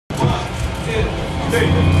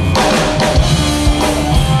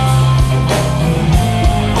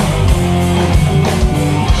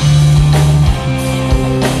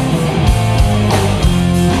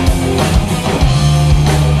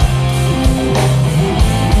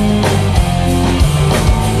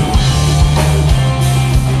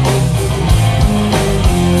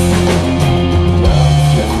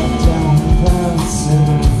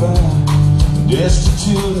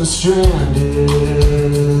Destitute and stranded,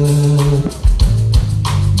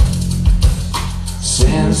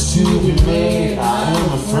 sense to be made, I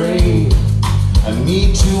am afraid, I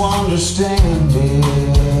need to understand it.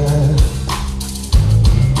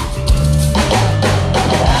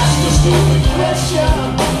 Ask a stupid question,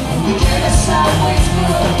 you get a sideways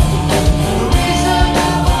look, the reason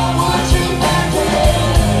of all what you back there.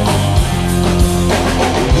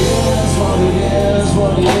 It is what it is,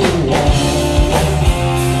 what it is.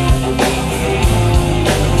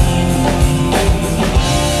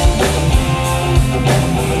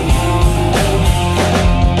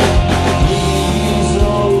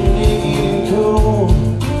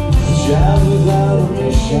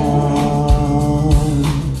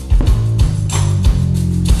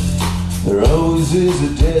 There always is a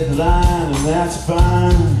deadline, and that's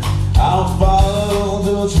fine. I'll follow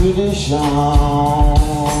the tradition.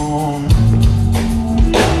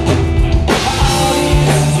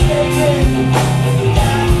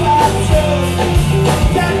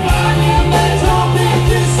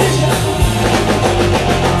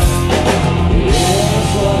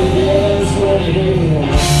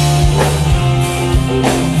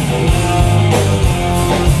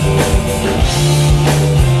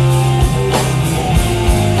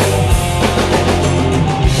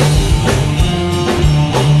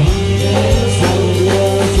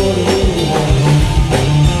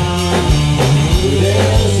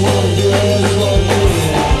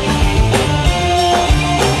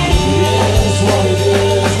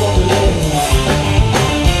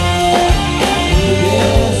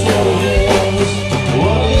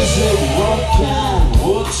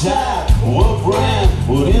 What brand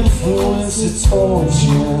would influence its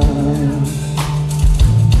origin?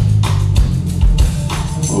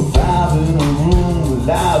 We're five in a room,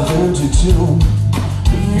 alive into two.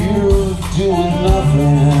 The fear of doing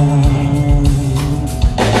nothing.